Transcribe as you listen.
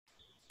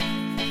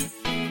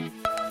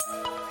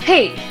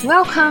Hey,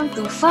 welcome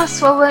to Fast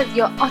Forward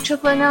Your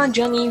Entrepreneur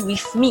Journey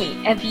with me,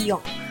 Abby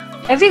Yong.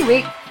 Every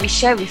week, we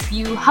share with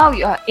you how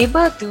you are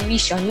able to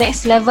reach your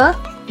next level,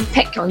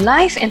 impact your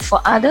life and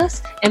for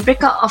others, and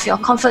break out of your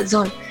comfort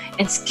zone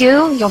and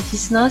scale your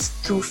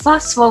business to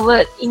fast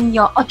forward in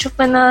your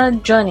entrepreneur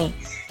journey.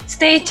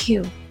 Stay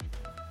tuned.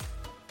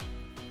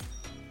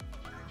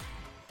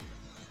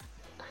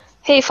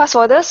 Hey Fast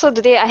Forwarders, so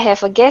today I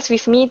have a guest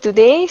with me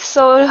today.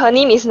 So her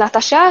name is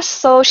Natasha.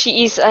 So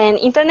she is an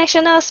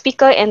international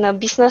speaker and a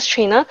business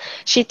trainer.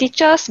 She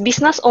teaches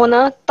business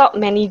owner, top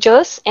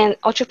managers, and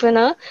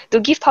entrepreneurs to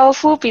give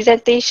powerful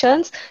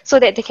presentations so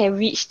that they can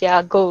reach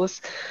their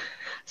goals.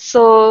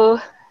 So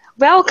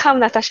welcome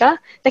Natasha.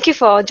 Thank you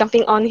for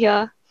jumping on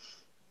here.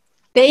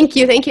 Thank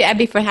you,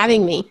 Abby, for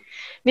having me.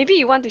 Maybe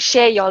you want to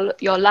share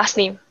your last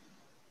name.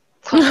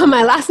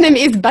 My last name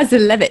is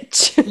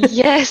Basilevich.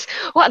 Yes,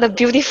 what a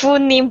beautiful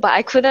name, but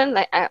I couldn't,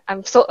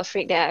 I'm so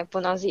afraid that I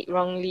pronounce it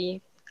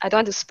wrongly. I don't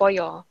want to spoil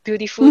your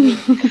beautiful name.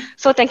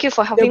 So thank you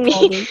for helping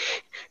me.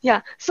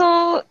 Yeah,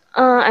 so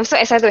I'm so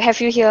excited to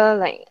have you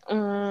here.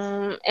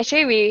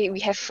 Actually, we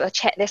have a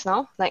chat just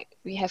now.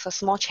 We have a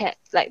small chat,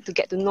 to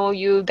get to know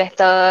you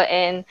better.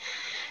 And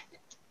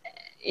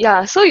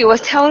yeah, so you were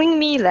telling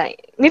me,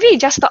 maybe you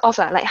just start off,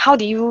 how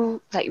do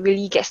you,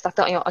 really get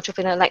started on your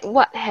entrepreneur?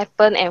 What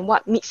happened and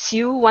what makes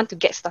you want to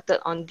get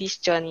started on this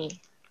journey?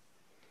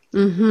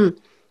 Well,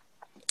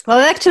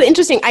 it's actually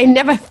interesting. I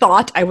never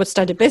thought I would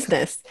start a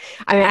business.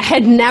 I mean, I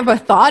had never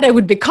thought I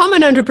would become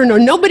an entrepreneur.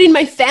 Nobody in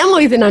my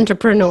family is an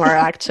entrepreneur,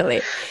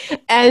 actually.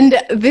 And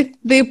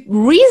the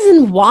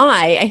reason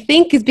why, I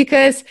think, is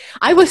because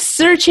I was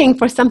searching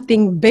for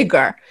something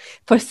bigger,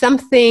 for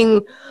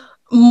something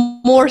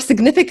more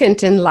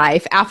significant in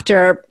life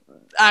after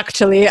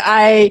actually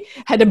I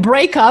had a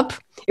breakup.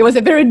 It was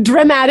a very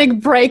dramatic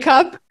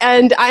breakup,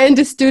 and I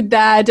understood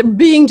that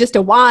being just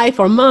a wife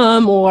or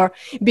mom or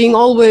being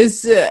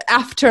always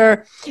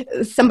after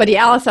somebody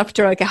else,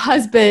 after like a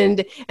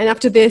husband, and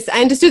after this, I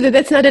understood that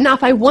that's not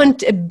enough. I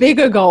want a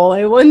bigger goal.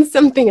 I want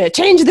something to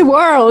change the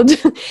world.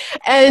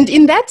 And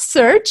in that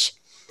search,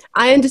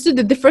 I understood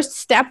that the first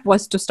step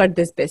was to start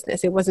this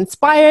business. It was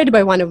inspired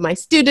by one of my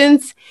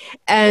students,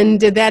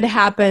 and that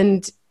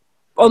happened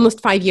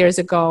almost 5 years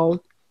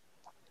ago.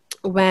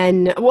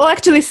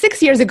 Actually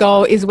 6 years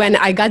ago is when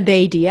I got the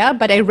idea,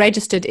 but I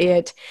registered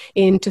it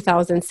in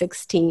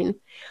 2016.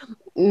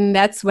 And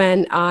that's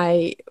when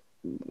I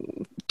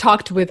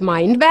talked with my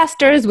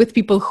investors, with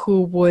people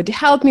who would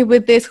help me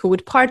with this, who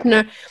would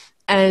partner.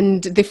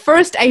 And the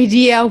first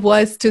idea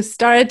was to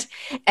start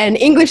an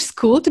English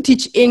school to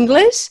teach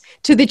English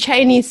to the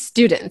Chinese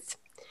students.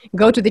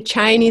 Go to the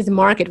Chinese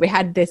market. We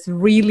had this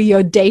really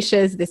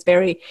audacious, this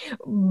very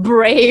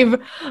brave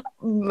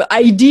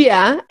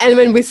idea. And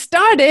when we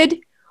started,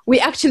 we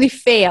actually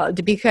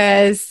failed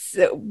because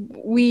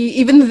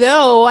even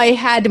though I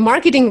had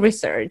marketing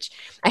research,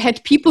 I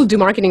had people do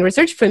marketing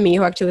research for me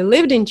who actually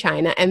lived in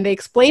China, and they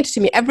explained to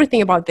me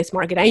everything about this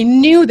market. I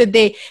knew that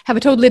they have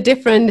a totally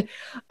different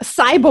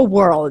cyber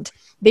world.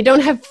 They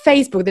don't have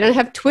Facebook. They don't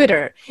have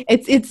Twitter.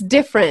 It's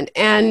different.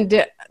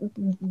 And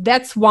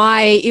that's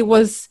why it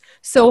was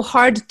so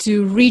hard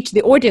to reach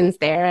the audience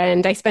there.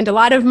 And I spent a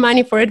lot of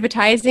money for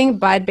advertising,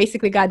 but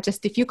basically got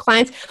just a few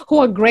clients who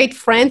are great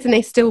friends, and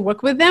I still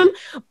work with them.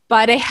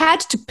 But I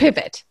had to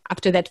pivot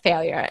after that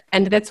failure.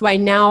 And that's why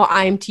now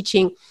I'm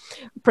teaching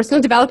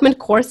personal development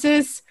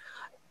courses,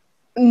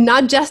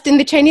 not just in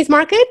the Chinese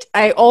market.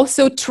 I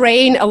also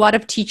train a lot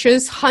of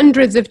teachers,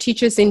 hundreds of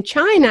teachers in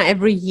China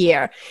every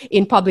year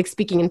in public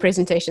speaking and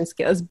presentation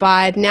skills.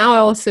 But now I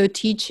also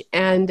teach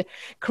and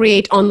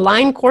create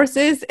online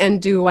courses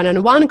and do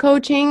one-on-one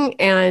coaching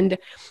and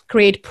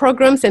create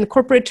programs and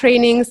corporate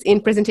trainings in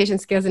presentation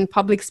skills and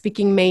public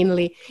speaking,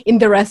 mainly in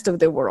the rest of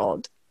the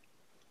world.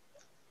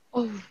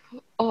 Oh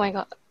my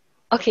God.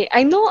 Okay,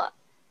 I know.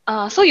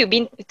 So you've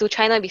been to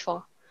China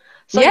before?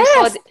 So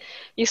yes.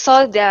 You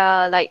saw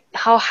their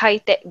how high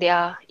tech they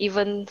are,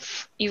 even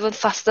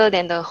faster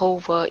than the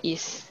whole world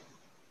is.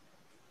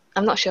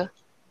 I'm not sure.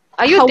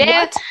 Are you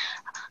there? What?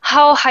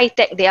 How high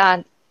tech they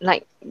are?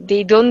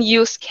 They don't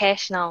use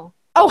cash now.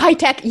 Oh, high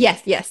tech.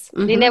 Yes.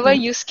 Mm-hmm. They never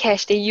use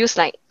cash. They use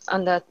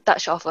on the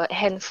touch of a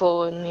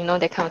handphone,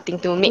 that kind of thing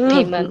to make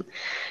payment.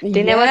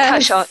 They never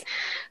touch on.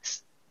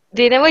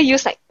 They never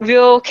use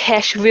real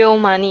cash, real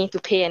money to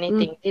pay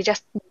anything. They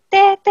just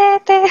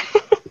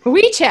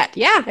WeChat,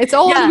 yeah, it's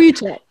all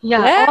WeChat.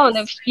 Yeah,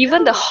 yes.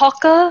 Even the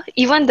hawker,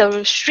 even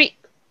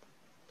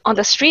on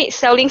the street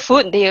selling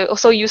food, they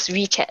also use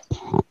WeChat.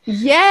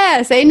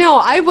 Yes, I know.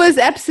 I was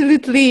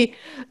absolutely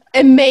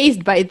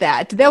amazed by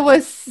that. There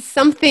was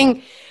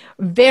something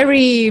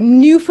very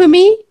new for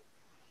me.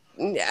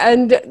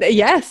 And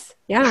yes,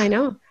 yeah, I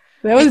know.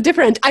 That was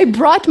different. I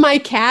brought my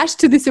cash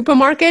to the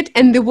supermarket,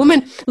 and the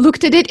woman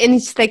looked at it, and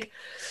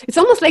it's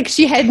almost like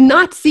she had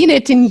not seen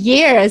it in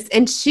years,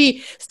 and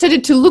she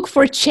started to look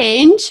for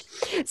change.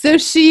 So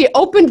she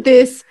opened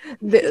this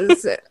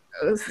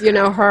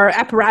her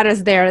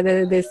apparatus there,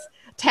 this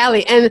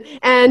tally,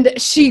 and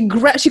she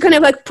kind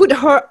of like put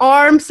her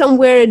arm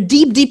somewhere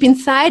deep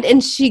inside,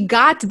 and she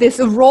got this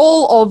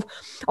roll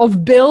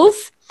of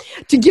bills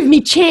to give me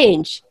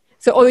change.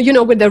 So,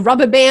 with the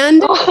rubber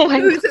band. Oh my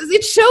God.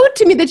 It showed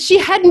to me that she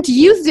hadn't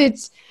used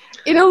it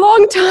in a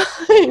long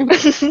time.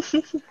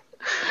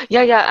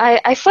 Yeah.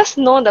 I first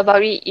known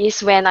about it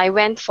is when I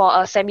went for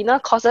a seminar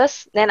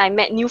courses. Then I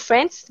met new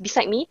friends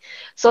beside me.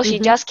 So she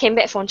Mm-hmm. just came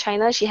back from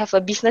China. She have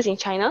a business in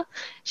China.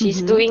 She's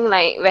Mm-hmm. doing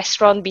like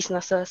restaurant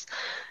businesses.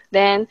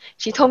 Then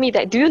she told me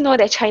that, do you know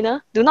that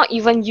China do not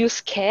even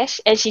use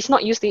cash, and she's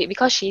not used to it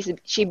because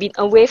she been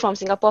away from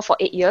Singapore for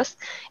 8 years,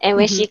 and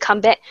when Mm-hmm. she come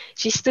back,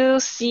 she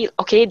still see,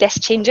 okay, there's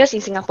changes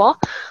in Singapore,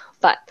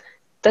 but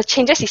the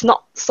changes is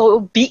not so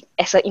big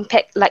as an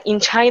impact like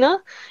in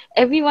China.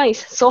 Everyone is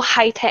so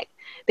high tech.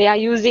 They are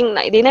using,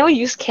 like, they never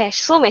use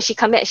cash. So when she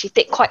come back, she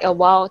take quite a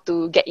while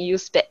to get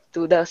used back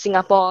to the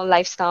Singapore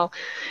lifestyle,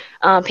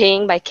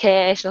 paying by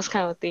cash, those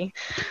kind of thing.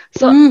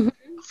 So Mm-hmm.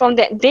 from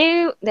that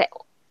day, that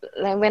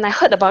like when I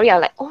heard about it, I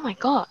was like, oh my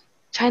God,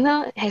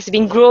 China has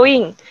been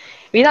growing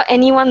without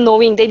anyone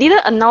knowing. They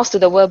didn't announce to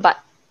the world, but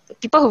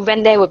people who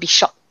went there will be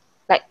shocked.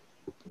 Like,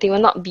 they will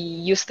not be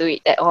used to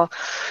it at all.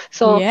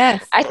 So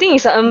Yes. I think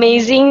it's an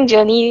amazing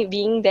journey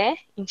being there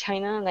in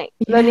China, like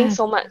learning Yes.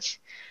 so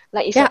much.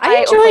 Like, it's Yeah, an I eye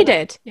enjoyed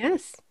opener. it.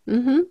 Yes.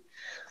 Mm-hmm.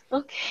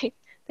 Okay,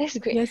 that's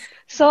great. Yes.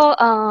 So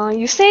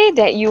you say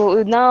that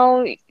you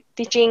now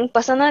teaching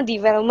personal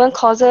development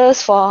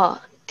courses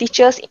for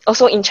teachers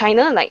also in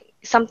China, like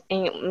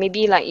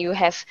maybe like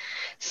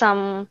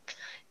some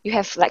you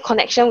have like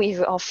connection with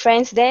your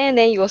friends there, and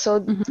then you also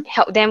Mm-hmm.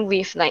 help them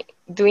with like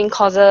doing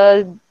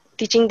courses,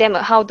 teaching them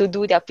how to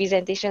do their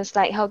presentations,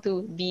 like how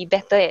to be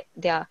better at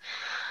their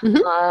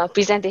Mm-hmm.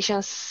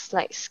 presentations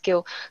like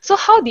skill. So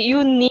how did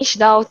you niche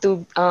down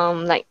to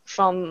like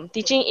from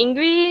teaching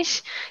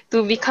English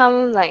to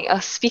become like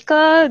a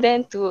speaker,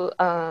 then to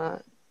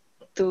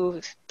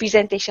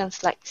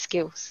presentations like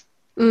skills?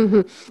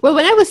 Mm-hmm. Well,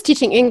 when I was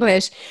teaching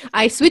English,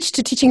 I switched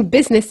to teaching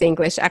business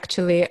English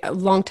actually a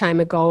long time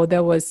ago.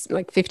 That was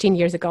like 15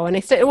 years ago. And I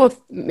started, well,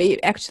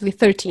 actually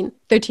 13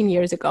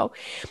 years ago.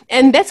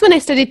 And that's when I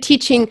started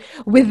teaching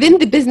within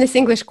the business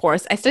English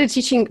course. I started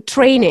teaching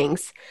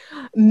trainings,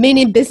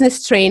 mini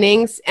business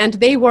trainings, and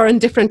they were on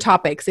different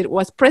topics. It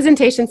was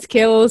presentation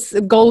skills,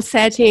 goal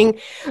setting,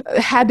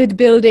 habit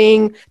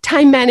building,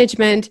 time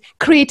management,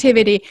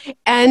 creativity,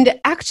 and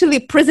actually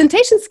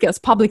presentation skills,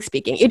 public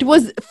speaking. It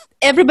was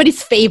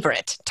everybody's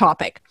favorite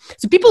topic.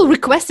 So people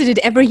requested it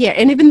every year.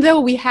 And even though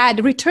we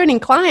had returning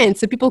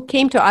clients, so people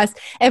came to us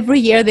every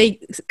year, they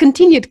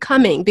continued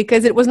coming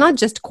because it was not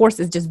just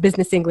courses, just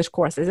business English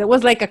courses. It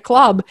was like a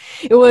club.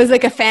 It was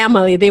like a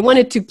family. They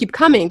wanted to keep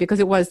coming because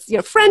it was,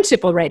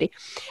 friendship already.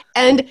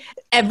 And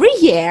every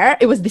year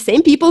it was the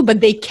same people,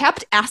 but they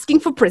kept asking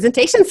for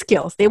presentation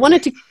skills. They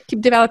wanted to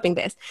keep developing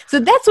this. So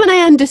that's when I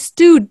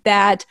understood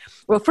that,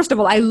 well, first of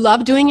all, I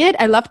love doing it.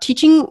 I love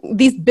teaching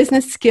these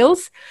business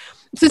skills.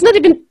 So it's not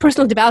even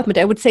personal development.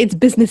 I would say it's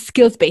business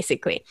skills,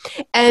 basically.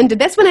 And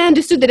that's when I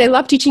understood that I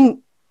love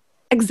teaching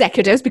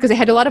executives because I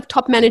had a lot of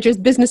top managers,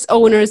 business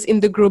owners in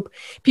the group,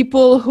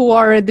 people who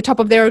are at the top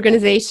of their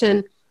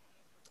organization,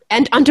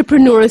 and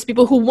entrepreneurs,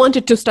 people who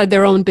wanted to start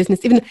their own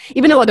business,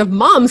 even a lot of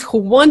moms who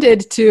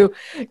wanted to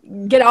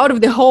get out of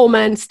the home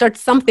and start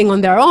something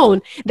on their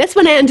own. That's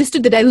when I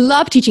understood that I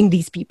love teaching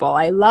these people.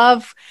 I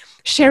love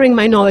sharing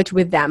my knowledge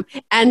with them.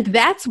 And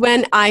that's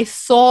when I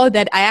saw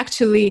that I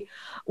actually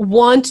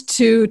want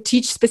to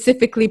teach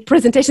specifically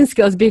presentation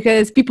skills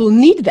because people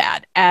need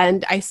that,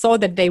 and I saw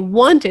that they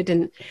want it,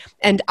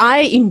 and I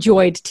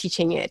enjoyed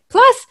teaching it.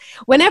 Plus,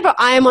 whenever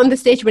I am on the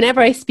stage,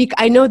 whenever I speak,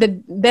 I know that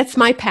that's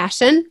my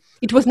passion.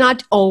 It was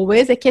not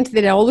always, I can't say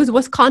that I always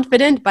was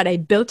confident, but I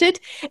built it,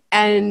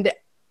 and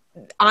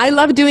I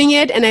love doing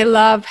it, and I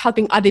love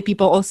helping other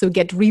people also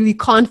get really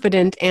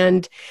confident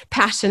and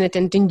passionate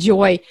and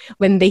enjoy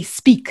when they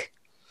speak.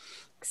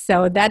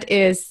 So that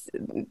is,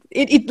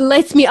 it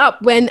lights me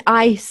up when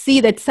I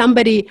see that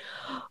somebody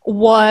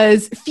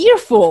was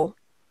fearful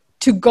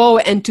to go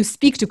and to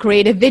speak, to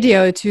create a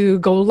video, to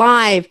go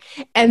live.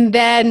 And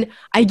then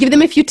I give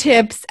them a few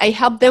tips. I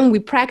help them. We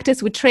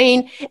practice, we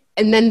train.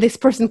 And then this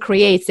person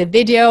creates a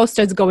video,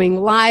 starts going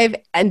live,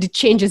 and it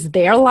changes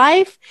their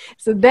life.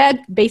 So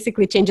that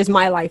basically changes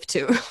my life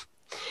too.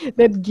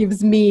 That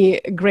gives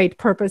me great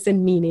purpose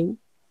and meaning.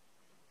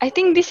 I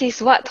think this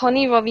is what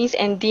Tony Robbins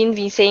and Dean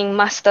been saying: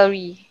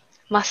 mastery,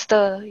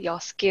 master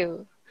your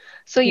skill.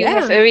 So you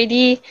have Yeah.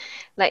 already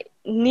like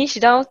niche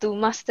down to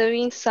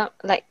mastering some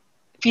like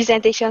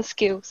presentation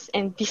skills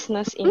and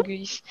business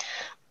English.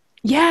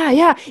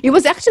 Yeah. It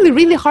was actually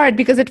really hard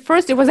because at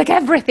first it was like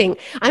everything.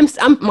 I'm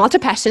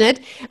multi-passionate.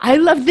 I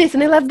love this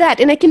and I love that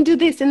and I can do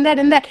this and that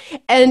and that.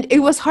 And it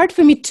was hard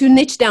for me to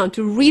niche down,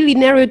 to really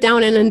narrow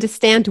down and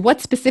understand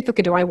what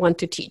specifically do I want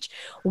to teach?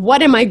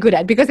 What am I good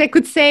at? Because I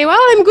could say,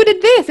 well, I'm good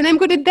at this and I'm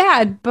good at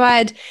that.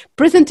 But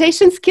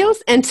presentation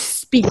skills and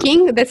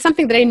speaking, that's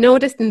something that I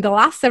noticed in the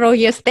last several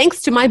years,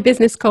 thanks to my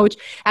business coach.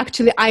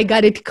 Actually, I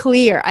got it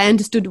clear. I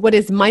understood what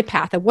is my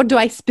path and what do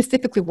I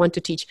specifically want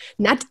to teach.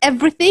 Not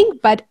everything,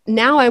 but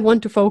now I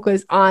want to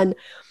focus on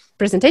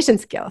presentation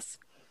skills.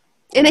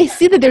 And I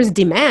see that there's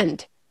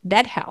demand.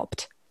 That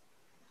helped.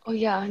 Oh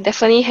yeah,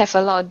 definitely have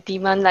a lot of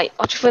demand. Like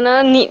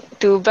entrepreneur need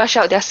to brush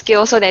out their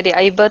skills so that they are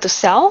able to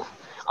sell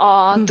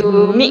or to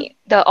Mm-hmm. make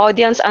the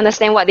audience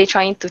understand what they're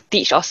trying to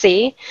teach or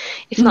say.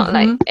 If not,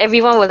 like Mm-hmm.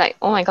 everyone will like,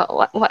 oh my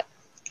god, what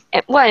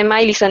am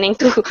I listening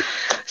to?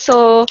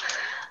 So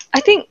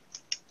I think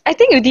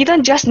you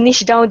didn't just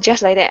niche down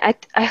just like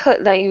that. I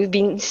heard like you've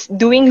been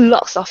doing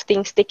lots of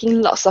things,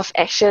 taking lots of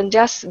action.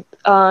 Just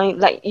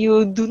like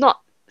you do not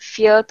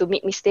fear to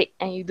make mistake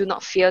and you do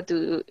not fear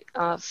to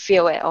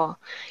fail at all.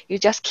 You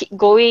just keep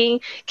going,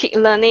 keep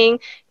learning,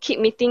 keep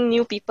meeting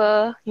new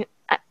people.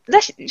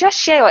 Let's just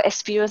share your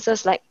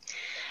experiences. Like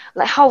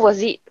how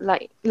was it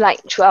like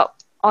throughout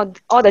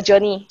all the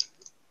journey?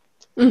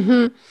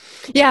 Mm-hmm.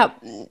 Yeah.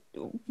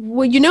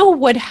 Well, you know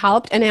what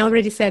helped, and I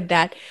already said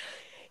that,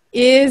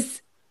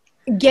 is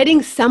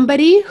getting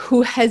somebody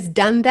who has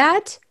done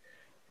that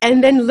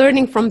and then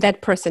learning from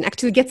that person,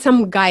 actually get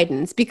some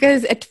guidance.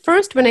 Because at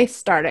first, when I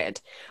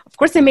started, of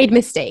course, I made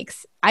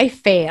mistakes. I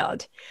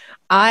failed.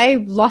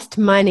 I lost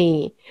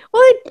money.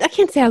 Well, I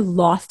can't say I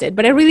lost it,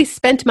 but I really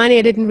spent money.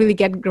 I didn't really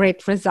get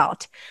great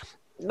result.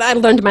 I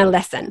learned my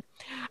lesson.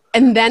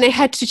 And then I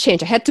had to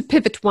change. I had to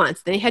pivot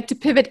once. Then I had to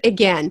pivot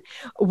again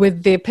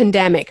with the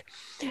pandemic.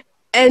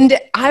 And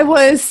I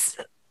was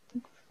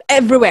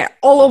everywhere,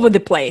 all over the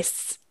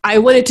place. I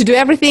wanted to do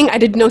everything. I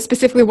didn't know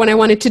specifically what I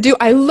wanted to do.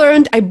 I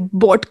learned, I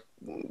bought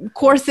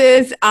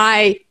courses,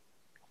 I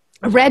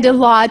read a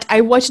lot, I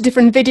watched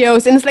different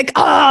videos, and it's like,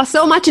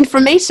 so much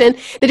information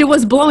that it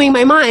was blowing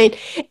my mind.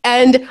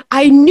 And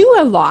I knew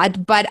a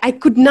lot, but I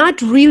could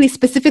not really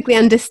specifically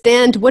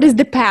understand what is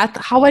the path,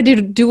 how I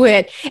did do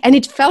it. And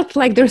it felt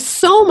like there's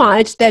so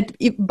much that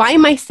by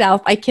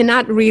myself, I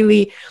cannot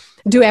really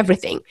do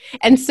everything.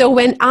 And so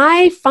when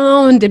I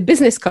found a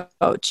business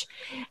coach,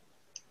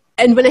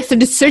 and when I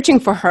started searching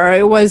for her,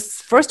 it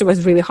was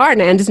really hard,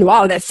 and I understood,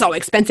 wow, that's so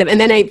expensive. And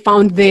then I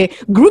found the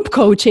group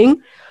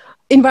coaching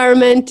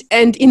environment,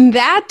 and in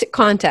that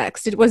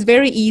context, it was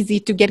very easy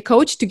to get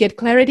coached, to get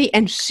clarity,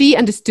 and she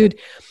understood.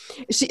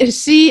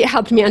 She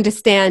helped me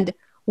understand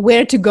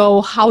where to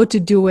go, how to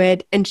do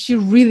it, and she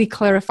really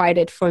clarified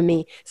it for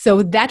me.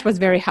 So that was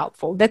very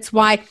helpful. That's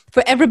why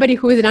for everybody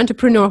who is an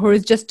entrepreneur who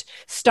is just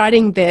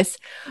starting this,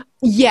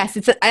 yes,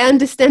 I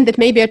understand that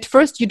maybe at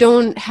first you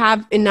don't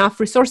have enough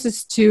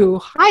resources to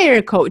hire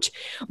a coach,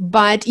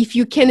 but if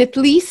you can at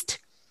least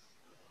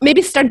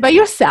maybe start by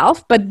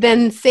yourself, but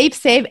then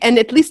save, and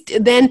at least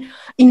then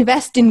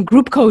invest in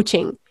group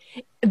coaching,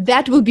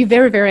 that will be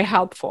very, very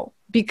helpful,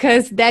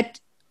 because that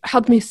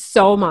helped me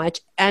so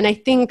much. And I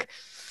think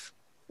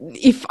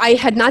if I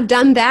had not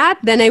done that,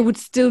 then I would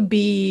still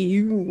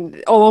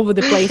be all over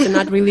the place and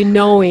not really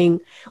knowing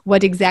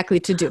what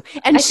exactly to do.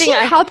 And she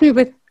helped me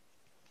with,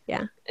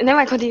 yeah. And then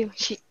I continue.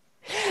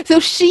 So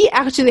she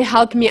actually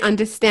helped me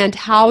understand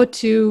how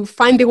to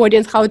find the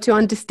audience, how to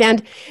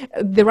understand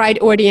the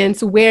right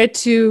audience, where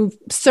to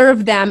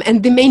serve them,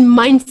 and the main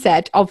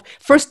mindset of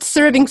first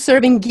serving,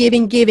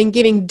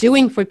 giving,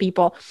 doing for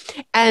people.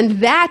 And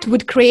that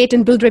would create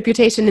and build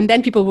reputation, and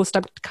then people will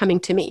start coming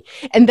to me.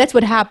 And that's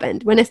what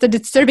happened when I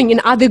started serving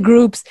in other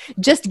groups,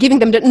 just giving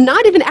them,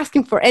 not even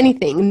asking for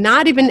anything,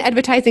 not even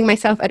advertising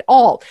myself at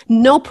all,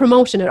 no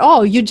promotion at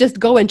all. You just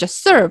go and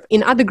just serve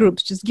in other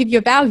groups, just give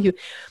your value,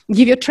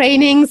 give your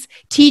trainings,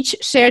 teach,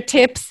 share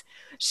tips,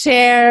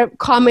 share,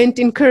 comment,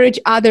 encourage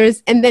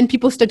others. And then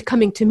people start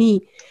coming to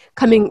me,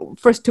 coming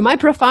first to my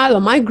profile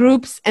or my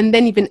groups, and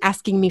then even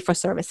asking me for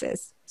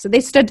services. So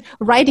they start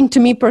writing to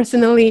me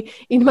personally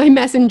in my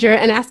messenger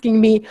and asking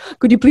me,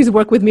 could you please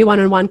work with me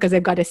one-on-one because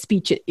I've got a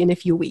speech in a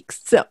few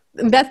weeks. So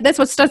that's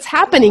what starts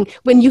happening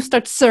when you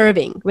start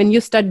serving, when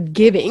you start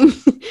giving.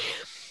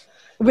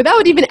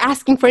 Without even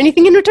asking for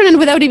anything in return, and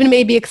without even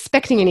maybe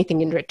expecting anything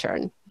in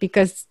return,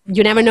 because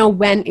you never know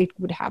when it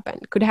would happen.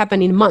 It could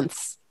happen in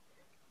months.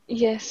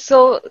 Yes,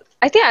 so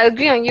I think I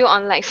agree on you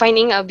on like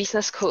finding a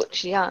business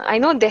coach. Yeah, I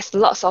know there's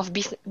lots of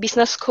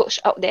business coach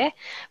out there,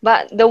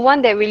 but the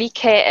one that really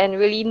care and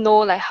really know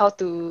like how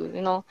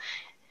to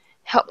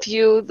help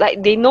you,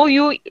 like they know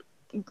you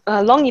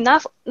long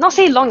enough, not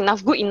say long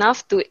enough, good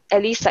enough to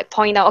at least like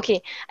point out,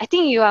 okay, I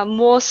think you are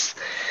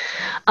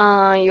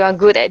you are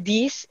good at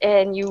this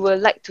and you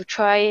would like to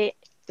try.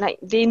 Like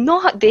they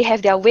know they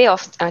have their way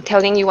of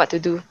telling you what to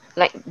do.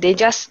 Like they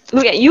just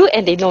look at you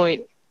and they know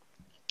it.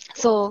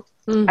 So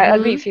I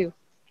agree with you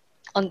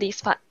on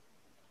this part.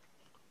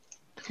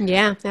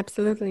 Yeah,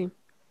 absolutely.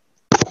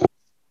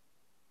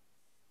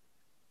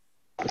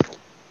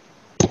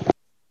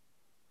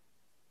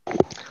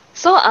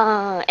 So,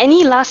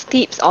 any last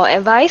tips or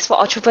advice for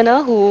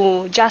entrepreneur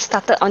who just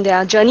started on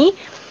their journey,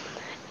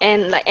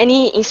 and like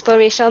any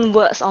inspiration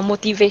words or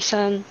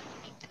motivation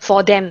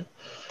for them?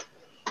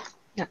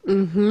 Yeah.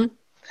 Mm-hmm.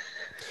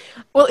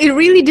 Well, it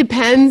really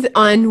depends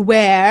on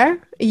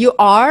where you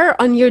are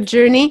on your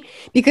journey,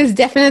 because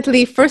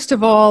definitely, first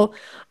of all,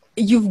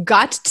 you've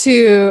got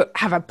to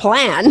have a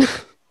plan.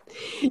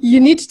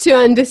 You need to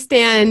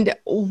understand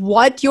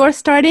what you're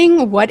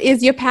starting, what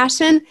is your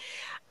passion,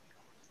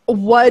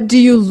 what do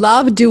you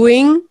love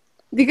doing,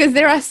 because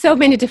there are so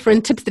many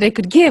different tips that I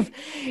could give.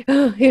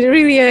 It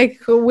really, like,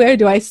 where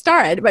do I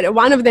start? But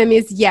one of them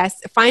is,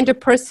 yes, find a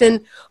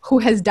person who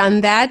has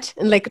done that.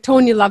 And like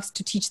Tony loves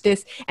to teach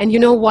this. And you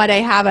know what? I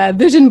have a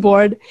vision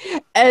board,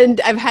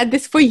 and I've had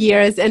this for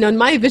years. And on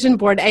my vision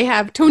board, I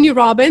have Tony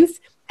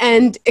Robbins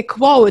and a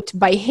quote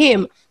by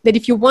him that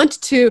if you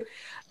want to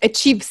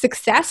achieve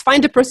success,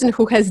 find a person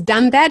who has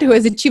done that, who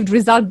has achieved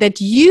result that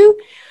you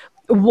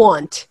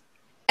want,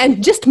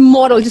 and just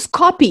model, just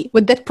copy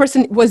what that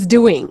person was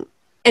doing,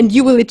 and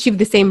you will achieve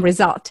the same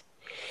result.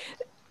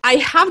 I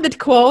have that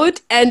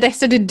quote, and I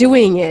started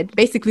doing it,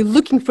 basically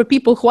looking for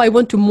people who I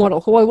want to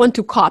model, who I want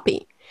to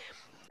copy.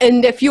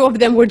 And a few of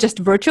them were just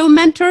virtual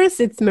mentors.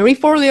 It's Marie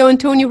Forleo and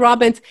Tony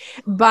Robbins.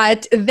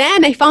 But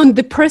then I found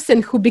the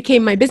person who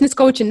became my business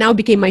coach and now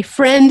became my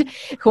friend,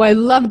 who I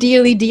love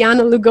dearly,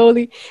 Diana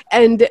Lugoli.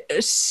 And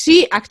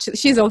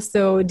she's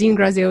also Dean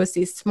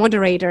Graziosi's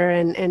moderator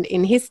and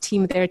in his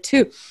team there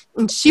too.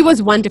 And she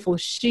was wonderful.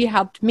 She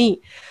helped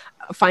me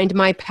find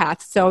my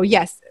path. So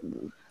yes,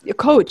 a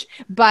coach.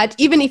 But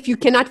even if you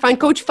cannot find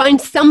coach,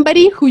 find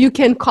somebody who you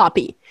can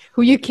copy,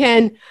 who you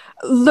can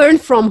learn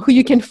from, who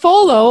you can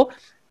follow,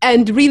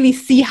 and really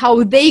see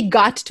how they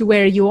got to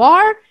where you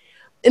are.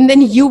 And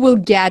then you will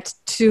get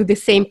to the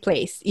same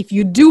place if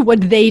you do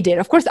what they did.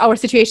 Of course, our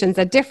situations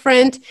are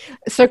different.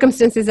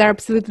 Circumstances are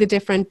absolutely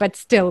different, but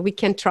still we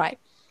can try.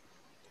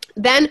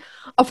 Then,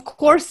 of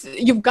course,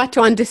 you've got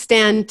to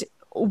understand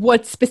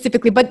what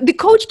specifically, but the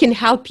coach can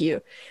help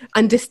you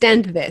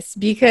understand this,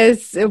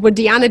 because what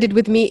Diana did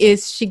with me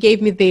is she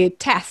gave me the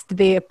test,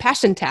 the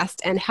passion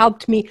test, and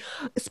helped me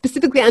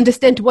specifically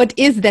understand what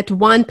is that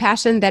one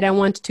passion that I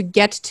want to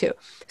get to.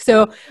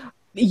 So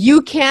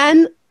you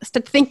can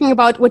start thinking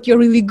about what you're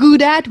really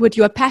good at, what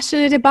you are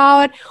passionate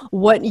about,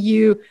 what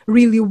you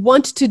really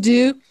want to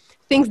do,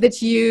 things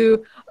that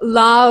you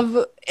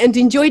love and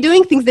enjoy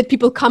doing, things that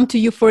people come to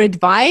you for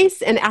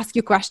advice and ask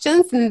you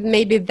questions. And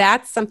maybe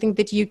that's something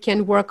that you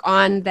can work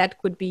on.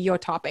 That could be your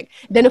topic.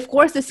 Then, of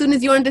course, as soon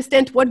as you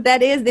understand what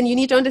that is, then you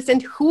need to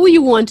understand who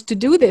you want to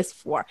do this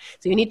for.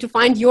 So you need to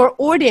find your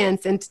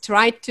audience and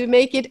try to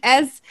make it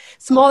as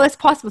small as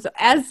possible. So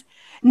as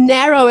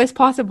narrow as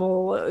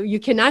possible. You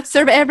cannot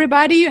serve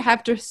everybody. You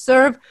have to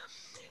serve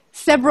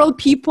several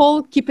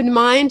people. Keep in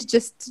mind,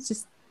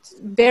 just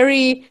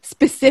very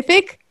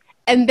specific.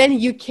 And then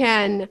you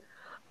can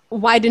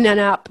widen it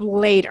up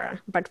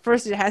later. But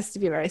first it has to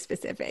be very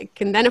specific.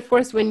 And then, of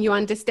course, when you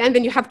understand,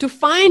 then you have to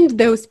find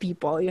those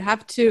people. You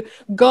have to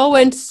go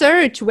and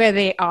search where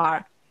they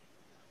are,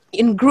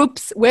 in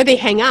groups where they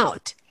hang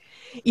out,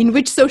 in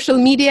which social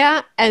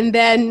media, and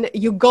then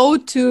you go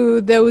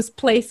to those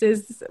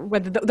places,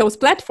 whether those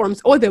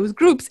platforms or those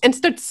groups, and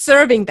start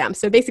serving them.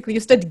 So basically you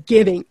start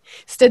giving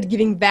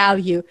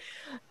value,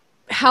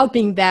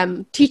 helping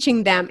them,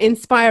 teaching them,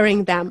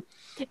 inspiring them.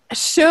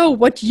 Show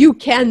what you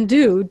can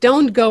do.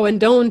 Don't go and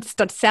don't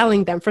start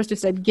selling them. First you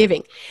start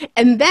giving.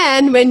 And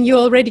then when you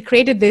already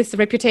created this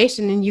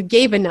reputation and you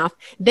gave enough,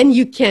 then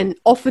you can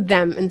offer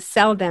them and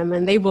sell them,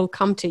 and they will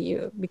come to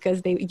you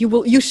because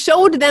you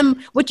showed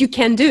them what you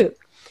can do.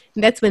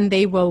 And that's when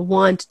they will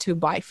want to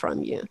buy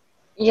from you.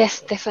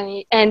 Yes,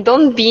 definitely. And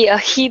don't be a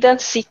hidden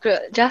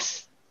secret.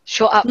 Just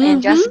show up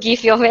and just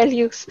give your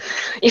values.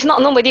 If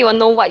not, nobody will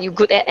know what you're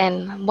good at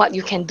and what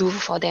you can do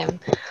for them.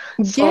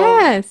 So,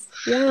 yes.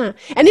 Yeah.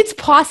 And it's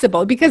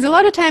possible, because a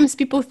lot of times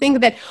people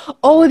think that,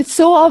 oh, it's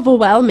so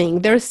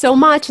overwhelming. There's so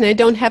much and I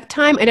don't have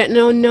time. I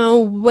don't know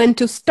when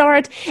to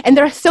start. And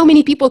there are so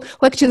many people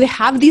who actually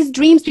have these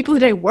dreams, people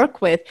that I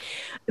work with.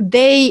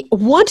 They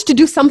want to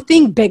do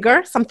something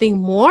bigger, something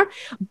more,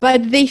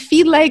 but they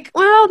feel like,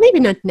 well, maybe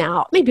not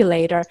now, maybe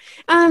later.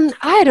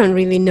 I don't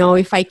really know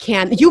if I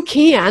can. You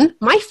can.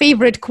 My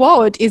favorite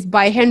quote is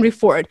by Henry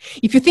Ford.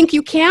 If you think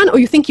you can or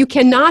you think you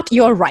cannot,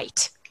 you're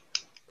right.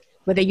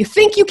 Whether you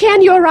think you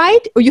can, you're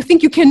right, or you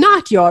think you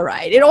cannot, you're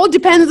right. It all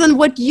depends on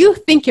what you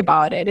think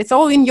about it. It's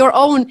all in your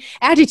own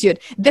attitude.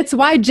 That's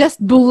why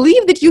just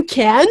believe that you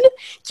can,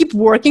 keep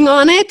working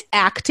on it,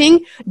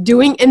 acting,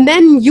 doing, and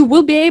then you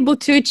will be able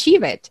to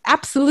achieve it.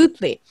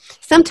 Absolutely.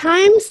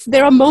 Sometimes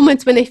there are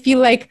moments when I feel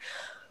like,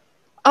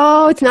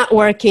 oh, it's not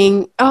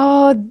working.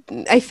 Oh,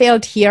 I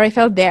failed here, I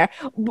failed there.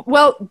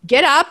 Well,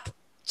 get up,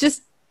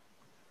 just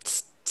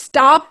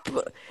stop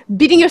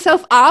beating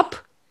yourself up,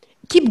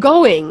 keep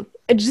going.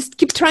 Just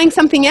keep trying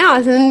something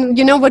else. And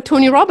you know what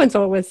Tony Robbins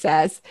always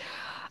says,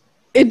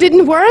 it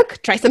didn't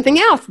work, try something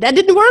else. That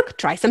didn't work,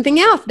 try something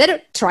else.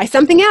 Try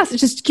something else.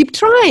 Just keep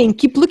trying,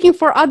 keep looking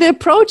for other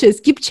approaches,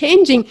 keep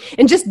changing,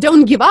 and just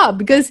don't give up,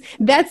 because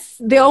that's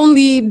the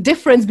only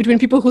difference between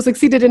people who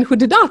succeeded and who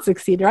did not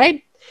succeed,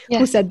 right? Yes.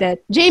 Who said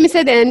that? Jamie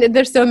said, and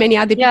there's so many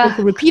other people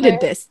who repeated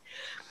this.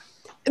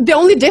 The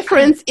only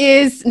difference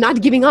is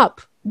not giving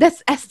up.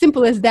 That's as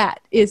simple as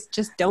that, is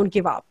just don't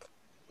give up.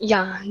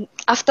 Yeah,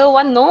 after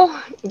one no,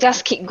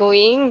 just keep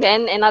going.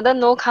 Then another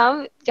no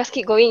come, just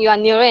keep going. You are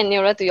nearer and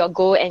nearer to your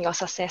goal and your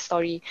success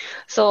story.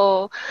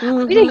 So I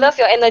really love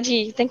your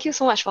energy. Thank you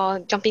so much for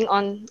jumping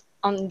on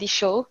this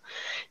show.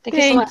 Thank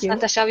you so much,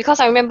 Natasha. Because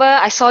I remember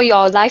I saw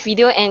your live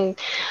video, and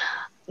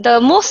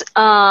the most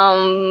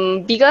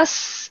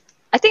biggest,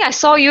 I think I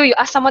saw you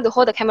asked someone to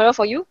hold the camera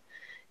for you,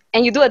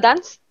 and you do a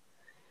dance.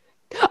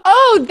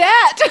 Oh,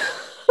 that!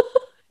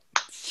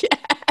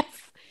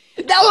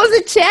 That was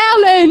a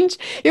challenge.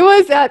 It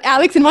was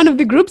Alex in one of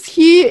the groups.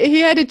 He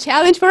had a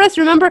challenge for us.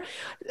 Remember,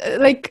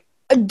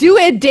 do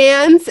a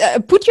dance,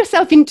 put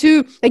yourself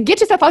into, get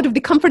yourself out of the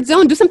comfort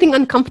zone, do something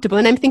uncomfortable.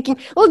 And I'm thinking,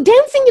 well,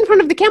 dancing in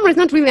front of the camera is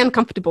not really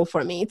uncomfortable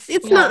for me.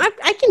 It's not,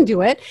 I can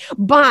do it.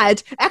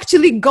 But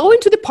actually go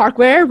into the park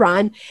where I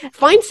run,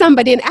 find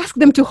somebody and ask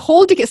them to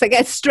hold it. It's like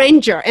a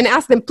stranger, and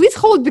ask them, please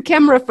hold the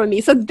camera for me.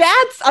 So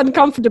that's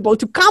uncomfortable,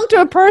 to come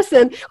to a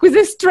person who's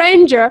a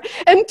stranger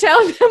and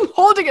tell them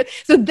holding it.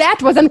 So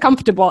that was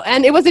uncomfortable.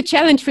 And it was a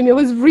challenge for me.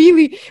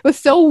 It was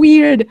so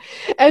weird.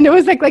 And it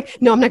was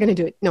like, no, I'm not going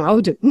to do it. No, I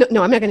will do it.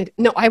 No, I'm not going to.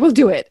 No, I will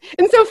do it.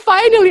 And so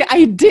finally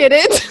I did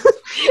it.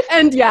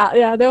 And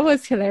yeah, that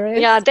was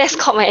hilarious. Yeah, that's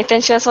caught my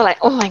attention. So like,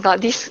 oh my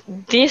God, this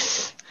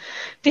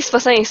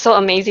person is so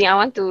amazing. I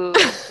want to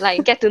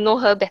get to know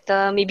her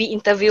better, maybe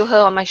interview her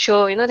on my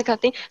show, that kind of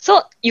thing.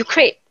 So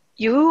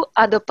you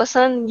are the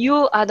person,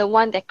 you are the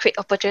one that create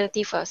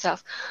opportunity for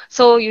yourself.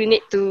 So you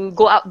need to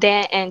go out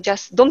there and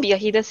just don't be a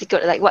hidden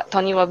secret, like what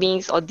Tony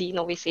Robbins or Dean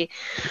always say.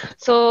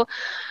 So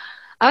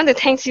I want to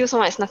thank you so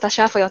much,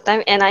 Natasha, for your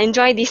time, and I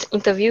enjoyed this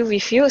interview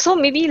with you. So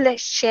maybe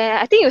let's share,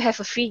 I think you have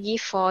a free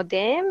gift for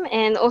them,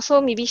 and also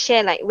maybe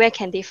share where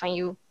can they find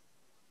you?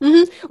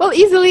 Mm-hmm. Well,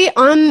 easily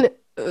on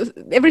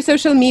every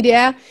social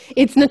media,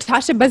 it's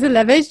Natasha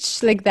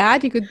Bazilevich, like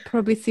that. You could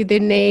probably see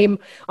the name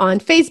on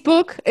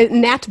Facebook,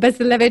 Nat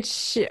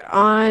Bazilevich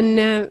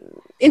on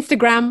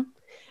Instagram,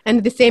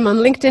 and the same on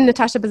LinkedIn,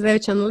 Natasha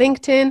Bazilevich on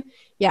LinkedIn.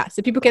 Yeah,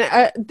 so people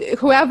can,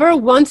 whoever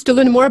wants to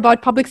learn more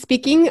about public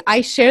speaking,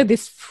 I share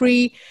this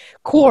free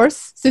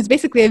course. So it's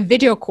basically a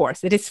video course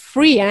that is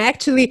free. And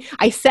actually,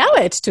 I sell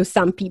it to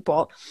some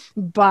people.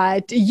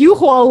 But you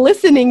who are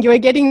listening, you are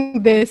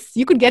getting this,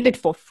 you could get it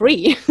for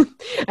free.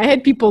 I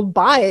had people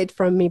buy it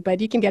from me, but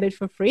you can get it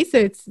for free. So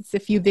it's a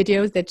few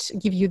videos that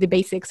give you the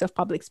basics of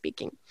public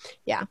speaking.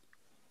 Yeah.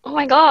 Oh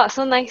my God,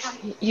 so nice.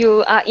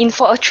 You are in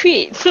for a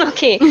treat.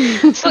 Okay.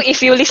 So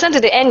if you listen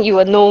to the end, you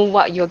will know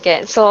what you'll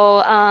get.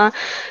 So I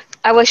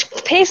will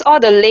paste all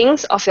the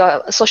links of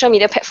your social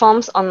media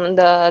platforms on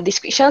the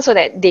description so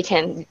that they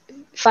can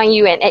find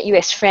you and add you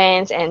as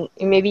friends and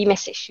maybe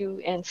message you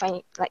and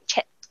find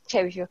chat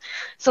with you.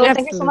 So Absolutely.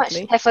 Thank you so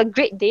much. Have a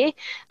great day.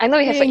 I know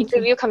you have an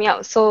interview coming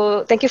out.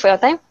 So thank you for your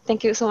time.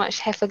 Thank you so much.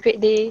 Have a great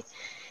day.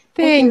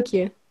 Thank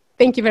you.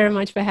 Thank you very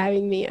much for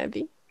having me,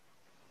 Abby.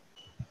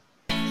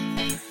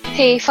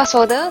 Hey, Fast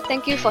Forwarder,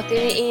 thank you for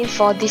tuning in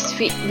for this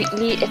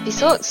weekly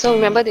episode. So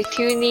remember to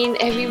tune in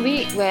every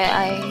week where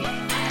I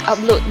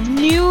upload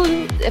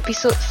new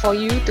episodes for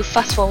you to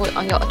fast forward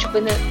on your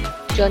entrepreneur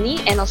journey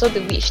and also to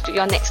reach to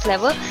your next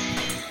level.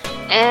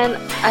 And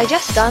I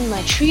just done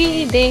my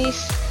 3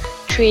 days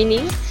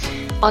training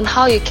on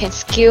how you can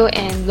scale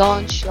and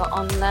launch your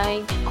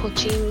online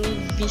coaching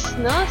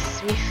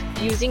business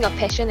with using your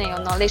passion and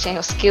your knowledge and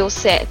your skill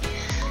set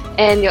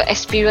and your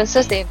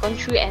experiences that you've gone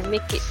through and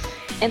make it,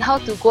 and how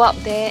to go out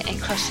there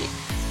and crush it.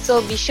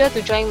 So be sure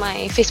to join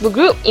my Facebook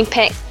group,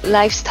 Impact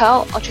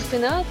Lifestyle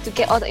Entrepreneur, to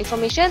get all the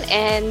information,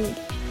 and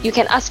you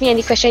can ask me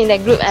any question in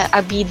that group and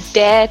I'll be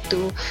there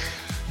to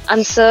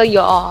answer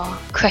your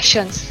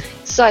questions.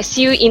 So I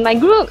see you in my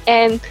group,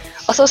 and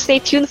also stay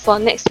tuned for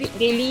next week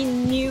daily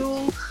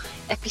new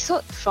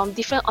episode from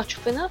different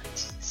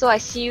entrepreneurs. So I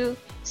see you.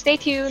 Stay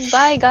tuned.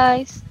 Bye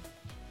guys.